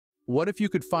What if you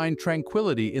could find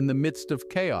tranquility in the midst of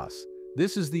chaos?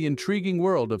 This is the intriguing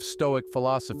world of Stoic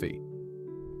philosophy.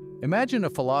 Imagine a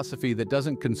philosophy that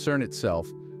doesn't concern itself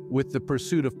with the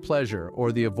pursuit of pleasure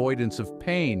or the avoidance of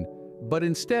pain, but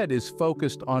instead is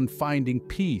focused on finding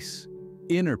peace,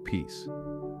 inner peace.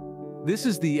 This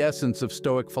is the essence of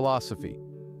Stoic philosophy,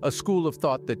 a school of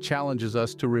thought that challenges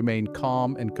us to remain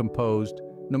calm and composed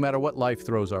no matter what life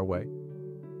throws our way.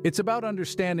 It's about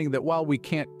understanding that while we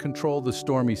can't control the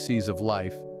stormy seas of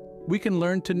life, we can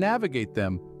learn to navigate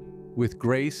them with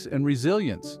grace and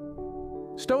resilience.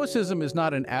 Stoicism is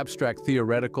not an abstract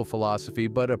theoretical philosophy,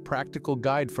 but a practical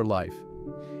guide for life.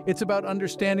 It's about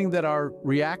understanding that our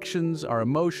reactions, our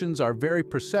emotions, our very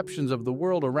perceptions of the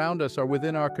world around us are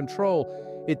within our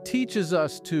control. It teaches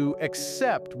us to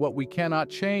accept what we cannot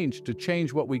change, to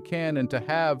change what we can, and to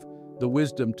have the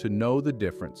wisdom to know the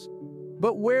difference.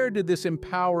 But where did this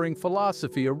empowering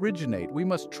philosophy originate? We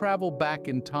must travel back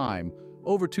in time,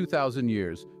 over 2,000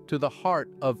 years, to the heart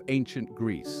of ancient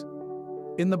Greece.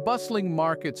 In the bustling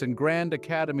markets and grand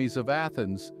academies of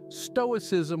Athens,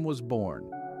 Stoicism was born.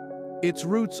 Its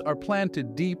roots are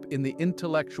planted deep in the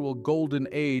intellectual golden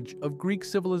age of Greek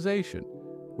civilization,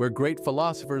 where great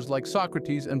philosophers like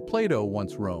Socrates and Plato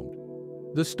once roamed.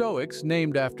 The Stoics,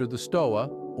 named after the Stoa,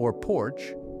 or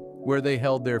porch, where they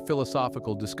held their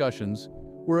philosophical discussions,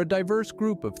 were a diverse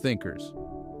group of thinkers.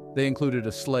 They included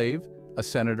a slave, a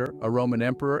senator, a Roman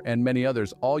emperor, and many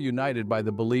others, all united by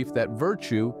the belief that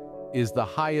virtue is the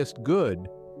highest good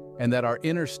and that our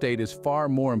inner state is far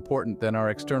more important than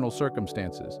our external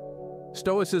circumstances.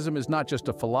 Stoicism is not just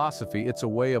a philosophy, it's a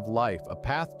way of life, a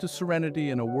path to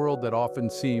serenity in a world that often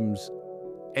seems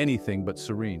anything but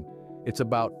serene. It's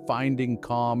about finding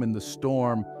calm in the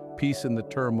storm, peace in the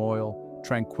turmoil,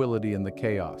 tranquility in the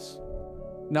chaos.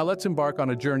 Now let's embark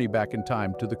on a journey back in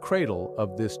time to the cradle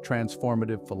of this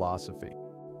transformative philosophy.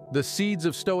 The seeds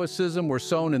of Stoicism were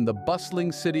sown in the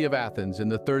bustling city of Athens in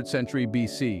the 3rd century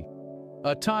BC,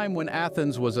 a time when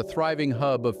Athens was a thriving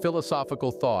hub of philosophical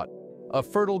thought, a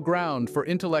fertile ground for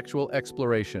intellectual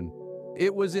exploration.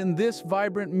 It was in this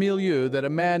vibrant milieu that a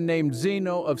man named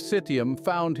Zeno of Citium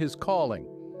found his calling.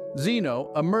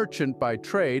 Zeno, a merchant by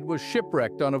trade, was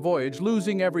shipwrecked on a voyage,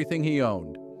 losing everything he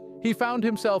owned. He found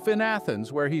himself in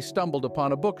Athens, where he stumbled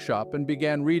upon a bookshop and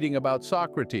began reading about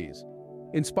Socrates.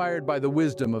 Inspired by the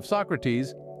wisdom of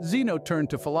Socrates, Zeno turned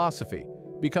to philosophy,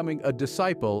 becoming a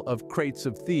disciple of Crates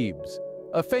of Thebes,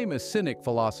 a famous Cynic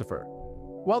philosopher.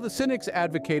 While the Cynics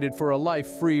advocated for a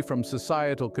life free from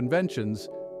societal conventions,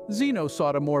 Zeno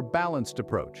sought a more balanced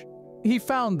approach. He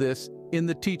found this in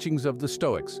the teachings of the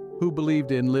Stoics, who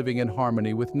believed in living in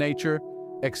harmony with nature,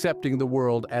 accepting the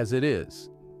world as it is,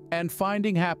 and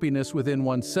finding happiness within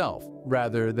oneself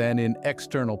rather than in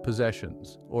external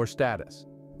possessions or status.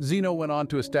 Zeno went on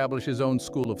to establish his own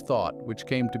school of thought, which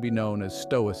came to be known as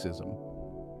Stoicism.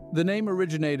 The name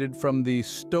originated from the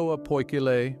Stoa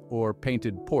Poikile, or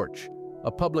painted porch,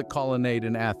 a public colonnade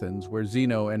in Athens where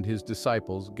Zeno and his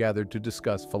disciples gathered to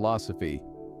discuss philosophy.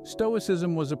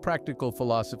 Stoicism was a practical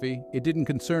philosophy. It didn't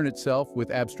concern itself with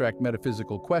abstract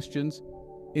metaphysical questions.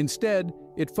 Instead,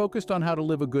 it focused on how to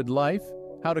live a good life,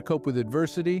 how to cope with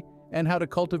adversity, and how to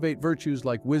cultivate virtues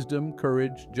like wisdom,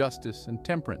 courage, justice, and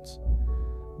temperance.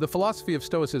 The philosophy of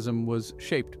Stoicism was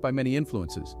shaped by many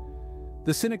influences.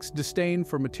 The Cynics' disdain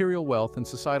for material wealth and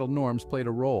societal norms played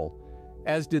a role,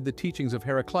 as did the teachings of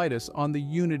Heraclitus on the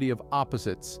unity of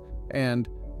opposites and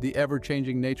the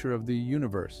ever-changing nature of the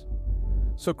universe.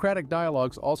 Socratic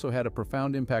dialogues also had a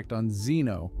profound impact on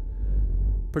Zeno,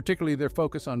 particularly their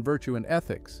focus on virtue and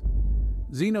ethics.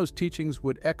 Zeno's teachings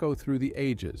would echo through the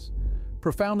ages,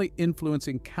 profoundly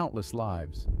influencing countless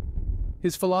lives.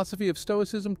 His philosophy of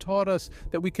Stoicism taught us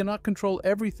that we cannot control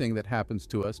everything that happens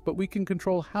to us, but we can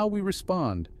control how we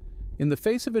respond. In the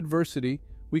face of adversity,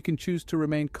 we can choose to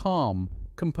remain calm,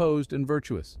 composed, and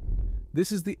virtuous.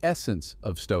 This is the essence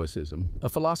of Stoicism, a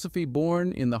philosophy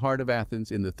born in the heart of Athens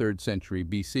in the 3rd century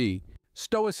BC.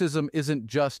 Stoicism isn't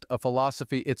just a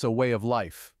philosophy, it's a way of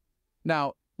life.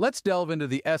 Now, let's delve into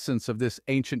the essence of this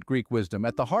ancient Greek wisdom.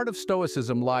 At the heart of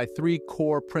Stoicism lie 3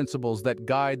 core principles that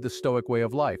guide the Stoic way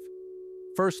of life.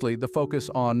 Firstly, the focus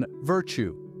on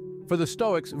virtue. For the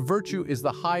Stoics, virtue is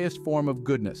the highest form of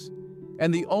goodness,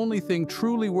 and the only thing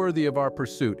truly worthy of our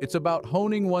pursuit. It's about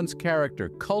honing one's character,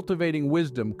 cultivating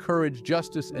wisdom, courage,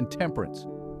 justice, and temperance.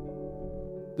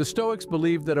 The Stoics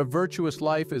believed that a virtuous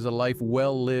life is a life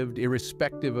well lived,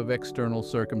 irrespective of external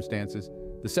circumstances.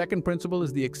 The second principle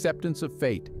is the acceptance of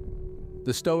fate.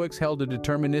 The Stoics held a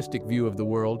deterministic view of the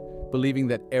world, believing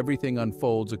that everything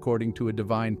unfolds according to a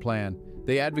divine plan.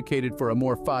 They advocated for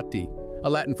amor fati, a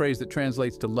Latin phrase that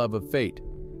translates to love of fate.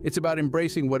 It's about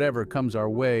embracing whatever comes our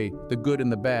way, the good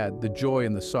and the bad, the joy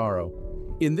and the sorrow.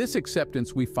 In this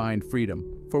acceptance we find freedom,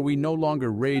 for we no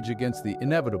longer rage against the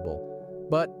inevitable,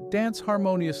 but dance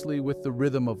harmoniously with the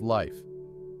rhythm of life.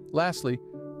 Lastly,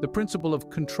 the principle of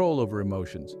control over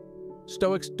emotions.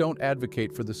 Stoics don't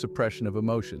advocate for the suppression of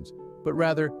emotions, but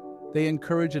rather they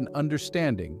encourage an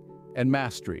understanding and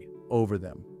mastery over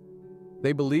them.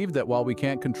 They believe that while we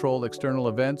can't control external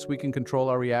events, we can control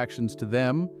our reactions to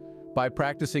them. By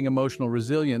practicing emotional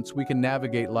resilience, we can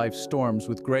navigate life's storms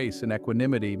with grace and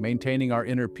equanimity, maintaining our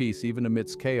inner peace even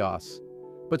amidst chaos.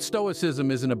 But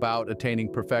Stoicism isn't about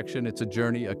attaining perfection. It's a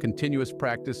journey, a continuous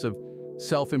practice of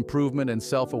self-improvement and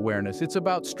self-awareness. It's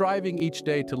about striving each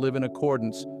day to live in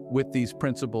accordance with these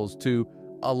principles, to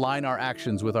align our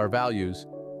actions with our values,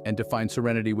 and to find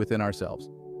serenity within ourselves.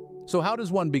 So how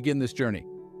does one begin this journey?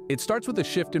 It starts with a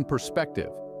shift in perspective,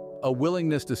 a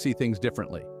willingness to see things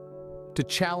differently, to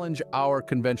challenge our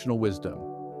conventional wisdom,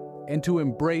 and to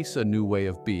embrace a new way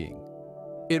of being.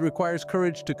 It requires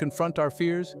courage to confront our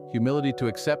fears, humility to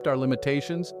accept our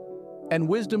limitations, and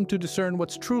wisdom to discern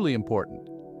what's truly important.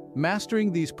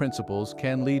 Mastering these principles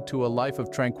can lead to a life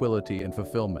of tranquility and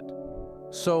fulfillment.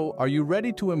 So, are you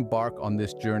ready to embark on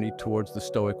this journey towards the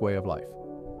Stoic way of life?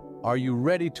 Are you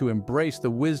ready to embrace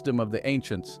the wisdom of the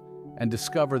ancients and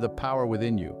discover the power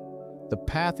within you? The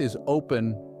path is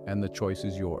open and the choice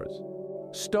is yours.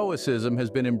 Stoicism has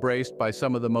been embraced by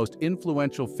some of the most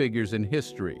influential figures in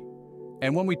history.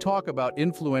 And when we talk about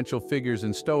influential figures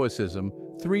in Stoicism,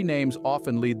 three names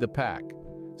often lead the pack: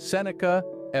 Seneca,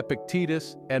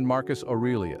 Epictetus, and Marcus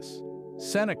Aurelius.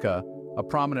 Seneca, a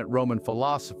prominent Roman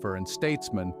philosopher and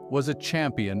statesman, was a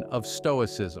champion of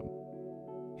Stoicism.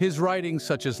 His writings,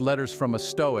 such as Letters from a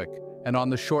Stoic and On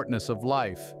the Shortness of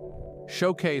Life,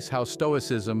 showcase how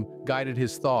Stoicism guided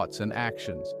his thoughts and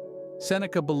actions.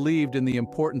 Seneca believed in the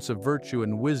importance of virtue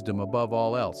and wisdom above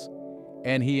all else,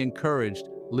 and he encouraged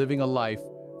living a life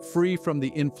free from the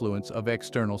influence of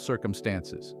external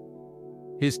circumstances.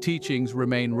 His teachings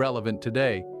remain relevant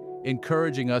today,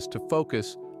 encouraging us to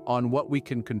focus on what we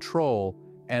can control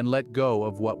and let go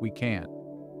of what we can't.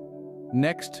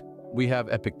 Next, we have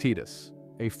Epictetus,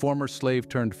 a former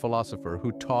slave-turned philosopher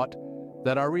who taught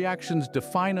that our reactions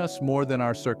define us more than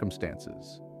our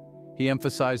circumstances. He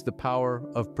emphasized the power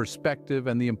of perspective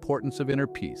and the importance of inner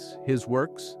peace. His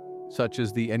works, such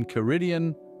as the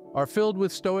Originating, are filled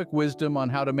with Stoic wisdom on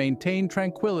how to maintain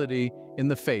tranquility in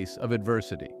the face of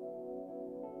adversity.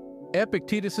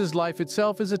 Epictetus's life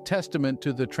itself is a testament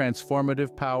to the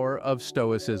transformative power of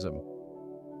Stoicism.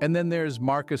 And then there's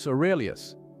Marcus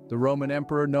Aurelius, the Roman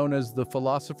emperor known as the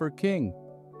Philosopher King.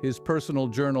 His personal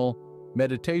journal,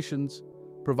 Meditations,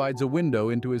 provides a window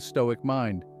into his Stoic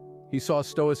mind. He saw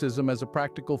Stoicism as a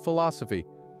practical philosophy,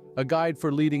 a guide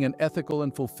for leading an ethical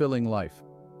and fulfilling life.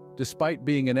 Despite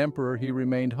being an emperor, he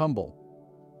remained humble,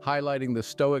 highlighting the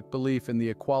Stoic belief in the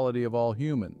equality of all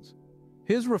humans.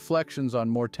 His reflections on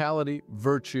mortality,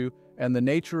 virtue, and the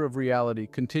nature of reality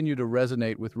continue to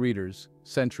resonate with readers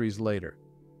centuries later.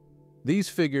 These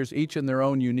figures, each in their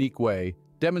own unique way,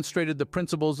 demonstrated the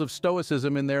principles of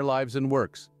Stoicism in their lives and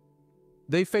works.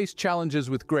 They faced challenges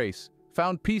with grace,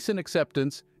 found peace and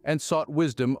acceptance, and sought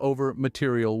wisdom over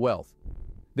material wealth.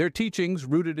 Their teachings,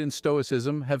 rooted in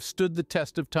Stoicism, have stood the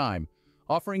test of time,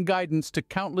 offering guidance to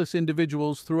countless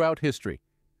individuals throughout history.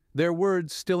 Their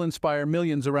words still inspire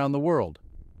millions around the world.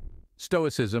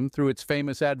 Stoicism, through its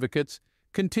famous advocates,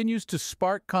 continues to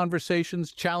spark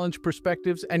conversations, challenge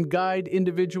perspectives, and guide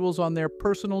individuals on their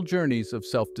personal journeys of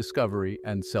self-discovery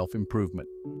and self-improvement.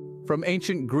 From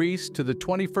ancient Greece to the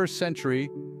 21st century,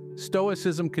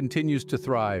 Stoicism continues to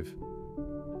thrive.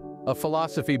 A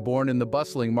philosophy born in the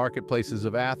bustling marketplaces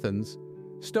of Athens,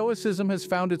 Stoicism has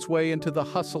found its way into the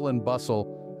hustle and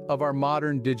bustle of our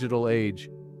modern digital age.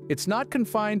 It's not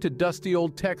confined to dusty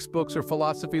old textbooks or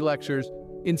philosophy lectures.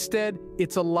 Instead,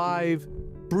 it's alive,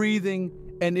 breathing,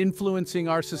 and influencing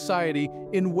our society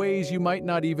in ways you might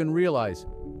not even realize.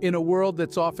 In a world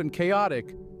that's often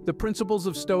chaotic, the principles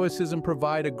of Stoicism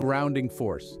provide a grounding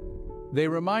force. They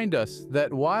remind us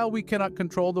that while we cannot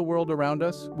control the world around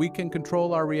us, we can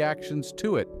control our reactions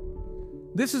to it.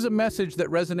 This is a message that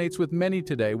resonates with many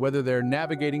today, whether they're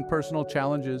navigating personal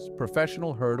challenges,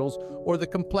 professional hurdles, or the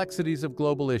complexities of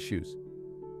global issues.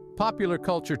 Popular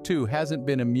culture, too, hasn't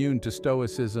been immune to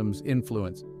Stoicism's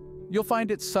influence. You'll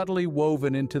find it subtly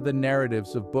woven into the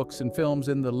narratives of books and films,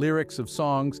 in the lyrics of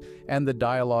songs, and the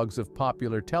dialogues of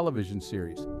popular television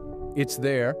series. It's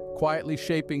there, quietly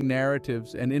shaping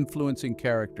narratives and influencing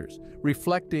characters,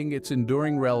 reflecting its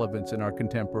enduring relevance in our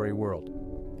contemporary world.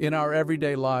 In our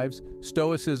everyday lives,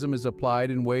 Stoicism is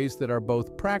applied in ways that are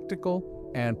both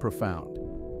practical and profound.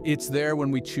 It's there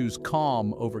when we choose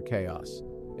calm over chaos,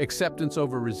 acceptance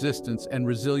over resistance, and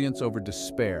resilience over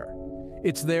despair.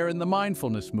 It's there in the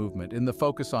mindfulness movement, in the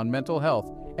focus on mental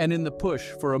health, and in the push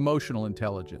for emotional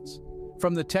intelligence.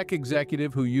 From the tech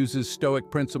executive who uses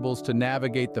Stoic principles to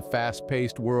navigate the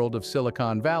fast-paced world of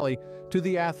Silicon Valley, to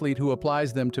the athlete who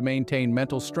applies them to maintain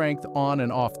mental strength on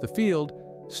and off the field,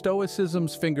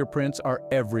 Stoicism's fingerprints are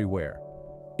everywhere.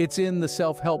 It's in the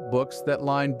self-help books that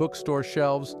line bookstore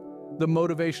shelves, the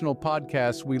motivational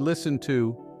podcasts we listen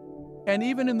to, and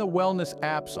even in the wellness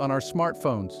apps on our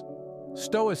smartphones.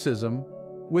 Stoicism,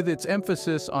 with its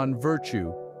emphasis on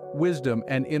virtue, wisdom,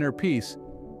 and inner peace,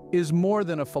 is more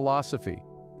than a philosophy.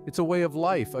 It's a way of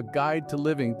life, a guide to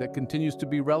living that continues to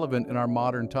be relevant in our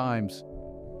modern times.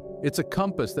 It's a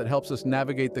compass that helps us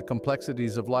navigate the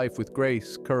complexities of life with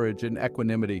grace, courage, and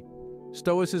equanimity.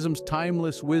 Stoicism's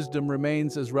timeless wisdom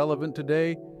remains as relevant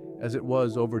today as it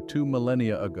was over 2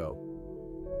 millennia ago.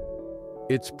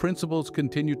 Its principles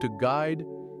continue to guide,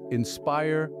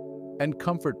 inspire, and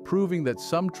comfort, proving that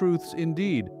some truths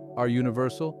indeed are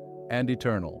universal and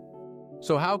eternal.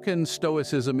 So how can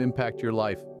Stoicism impact your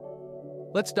life?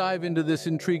 Let's dive into this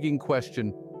intriguing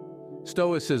question.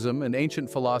 Stoicism, an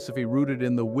ancient philosophy rooted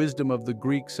in the wisdom of the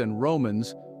Greeks and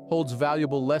Romans, holds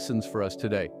valuable lessons for us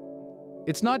today.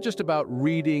 It's not just about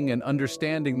reading and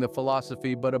understanding the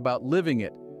philosophy, but about living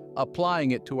it,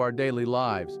 applying it to our daily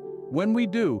lives. When we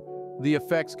do, the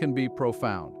effects can be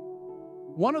profound.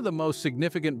 One of the most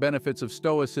significant benefits of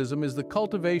Stoicism is the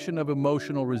cultivation of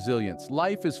emotional resilience.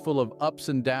 Life is full of ups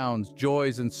and downs,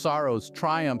 joys and sorrows,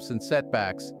 triumphs and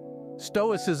setbacks.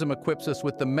 Stoicism equips us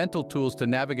with the mental tools to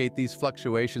navigate these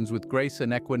fluctuations with grace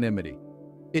and equanimity.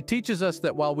 It teaches us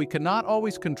that while we cannot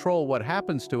always control what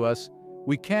happens to us,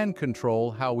 we can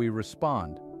control how we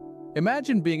respond.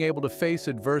 Imagine being able to face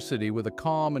adversity with a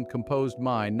calm and composed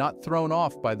mind, not thrown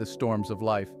off by the storms of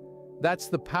life. That's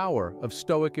the power of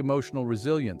Stoic emotional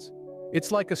resilience.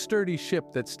 It's like a sturdy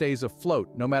ship that stays afloat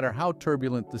no matter how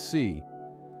turbulent the sea.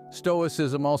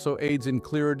 Stoicism also aids in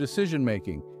clearer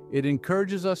decision-making. It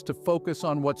encourages us to focus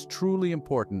on what's truly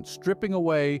important, stripping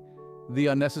away the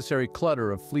unnecessary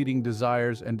clutter of fleeting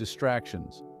desires and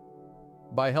distractions.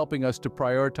 By helping us to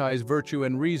prioritize virtue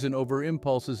and reason over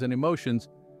impulses and emotions,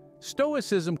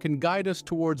 Stoicism can guide us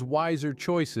towards wiser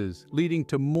choices, leading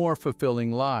to more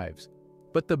fulfilling lives.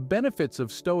 But the benefits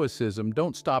of Stoicism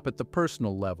don't stop at the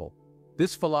personal level.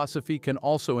 This philosophy can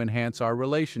also enhance our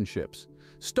relationships.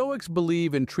 Stoics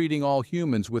believe in treating all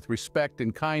humans with respect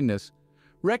and kindness,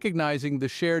 recognizing the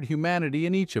shared humanity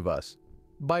in each of us.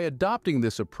 By adopting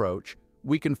this approach,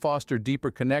 we can foster deeper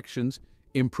connections,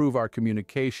 improve our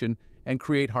communication, and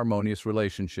create harmonious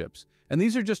relationships. And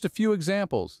these are just a few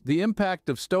examples. The impact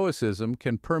of Stoicism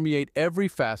can permeate every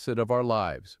facet of our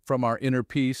lives, from our inner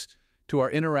peace to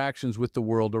our interactions with the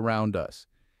world around us.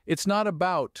 It's not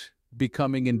about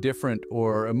becoming indifferent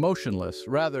or emotionless.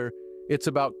 Rather, it's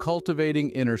about cultivating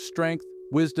inner strength,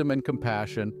 wisdom, and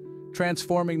compassion,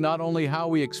 transforming not only how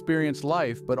we experience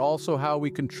life, but also how we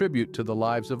contribute to the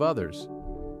lives of others.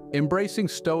 Embracing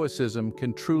Stoicism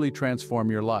can truly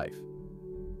transform your life.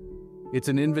 It's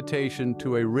an invitation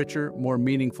to a richer, more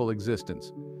meaningful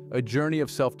existence, a journey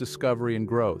of self-discovery and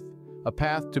growth, a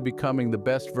path to becoming the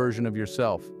best version of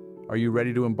yourself. Are you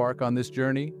ready to embark on this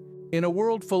journey? In a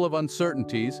world full of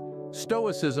uncertainties,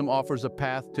 Stoicism offers a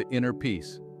path to inner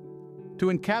peace. To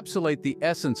encapsulate the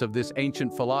essence of this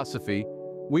ancient philosophy,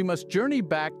 we must journey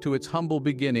back to its humble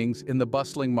beginnings in the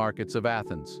bustling markets of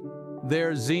Athens.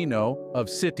 There, Zeno of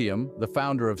Citium, the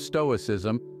founder of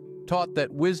Stoicism, taught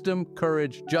that wisdom,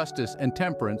 courage, justice, and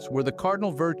temperance were the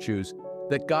cardinal virtues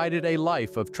that guided a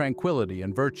life of tranquility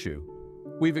and virtue.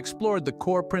 We've explored the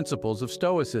core principles of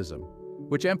Stoicism,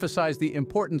 which emphasize the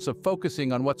importance of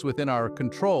focusing on what's within our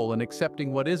control and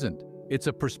accepting what isn't. It's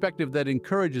a perspective that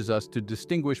encourages us to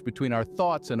distinguish between our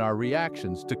thoughts and our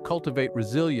reactions, to cultivate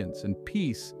resilience and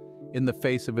peace in the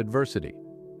face of adversity.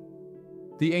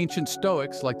 The ancient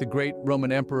Stoics, like the great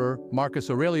Roman Emperor Marcus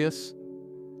Aurelius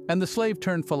and the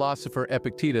slave-turned-philosopher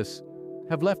Epictetus,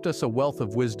 have left us a wealth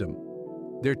of wisdom.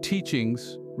 Their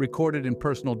teachings, recorded in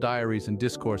personal diaries and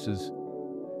discourses,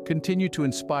 continue to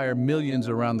inspire millions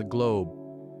around the globe,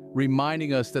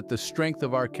 reminding us that the strength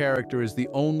of our character is the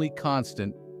only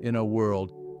constant in a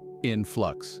world in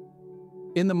flux.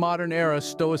 In the modern era,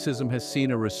 Stoicism has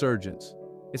seen a resurgence.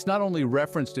 It's not only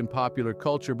referenced in popular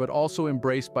culture, but also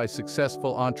embraced by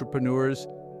successful entrepreneurs,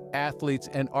 athletes,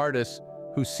 and artists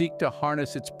who seek to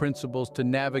harness its principles to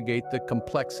navigate the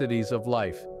complexities of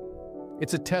life.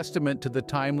 It's a testament to the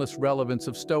timeless relevance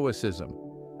of Stoicism,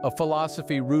 a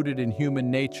philosophy rooted in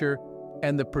human nature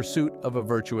and the pursuit of a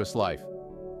virtuous life.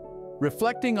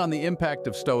 Reflecting on the impact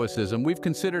of Stoicism, we've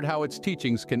considered how its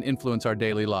teachings can influence our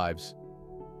daily lives.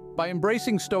 By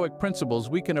embracing Stoic principles,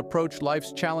 we can approach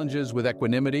life's challenges with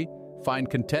equanimity, find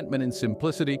contentment in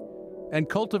simplicity, and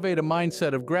cultivate a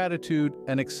mindset of gratitude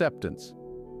and acceptance.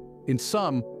 In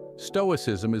sum,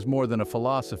 Stoicism is more than a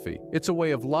philosophy, it's a way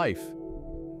of life.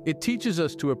 It teaches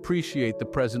us to appreciate the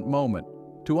present moment,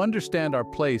 to understand our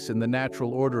place in the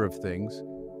natural order of things,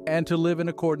 and to live in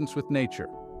accordance with nature.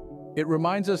 It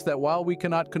reminds us that while we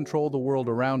cannot control the world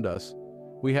around us,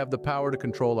 we have the power to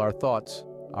control our thoughts,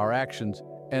 our actions,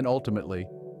 and ultimately,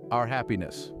 our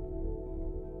happiness.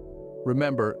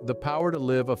 Remember, the power to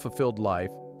live a fulfilled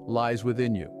life lies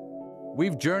within you.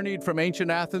 We've journeyed from ancient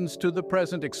Athens to the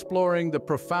present, exploring the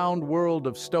profound world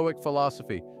of Stoic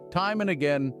philosophy. Time and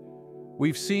again,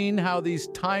 we've seen how these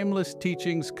timeless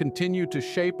teachings continue to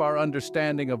shape our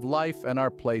understanding of life and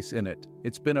our place in it.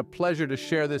 It's been a pleasure to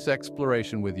share this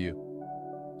exploration with you.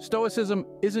 Stoicism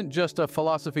isn't just a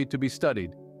philosophy to be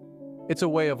studied, it's a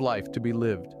way of life to be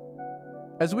lived.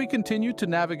 As we continue to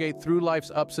navigate through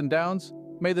life's ups and downs,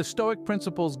 may the Stoic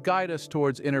principles guide us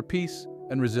towards inner peace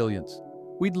and resilience.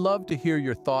 We'd love to hear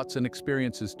your thoughts and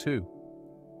experiences too.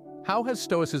 How has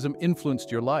Stoicism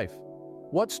influenced your life?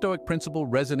 What Stoic principle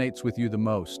resonates with you the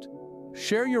most?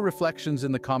 Share your reflections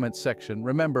in the comments section.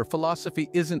 Remember, philosophy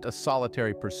isn't a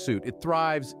solitary pursuit. It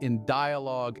thrives in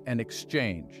dialogue and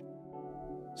exchange.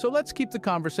 So let's keep the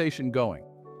conversation going.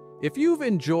 If you've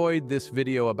enjoyed this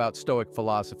video about Stoic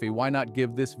philosophy, why not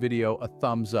give this video a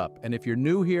thumbs up? And if you're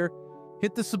new here,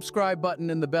 hit the subscribe button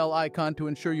and the bell icon to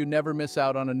ensure you never miss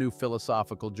out on a new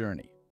philosophical journey.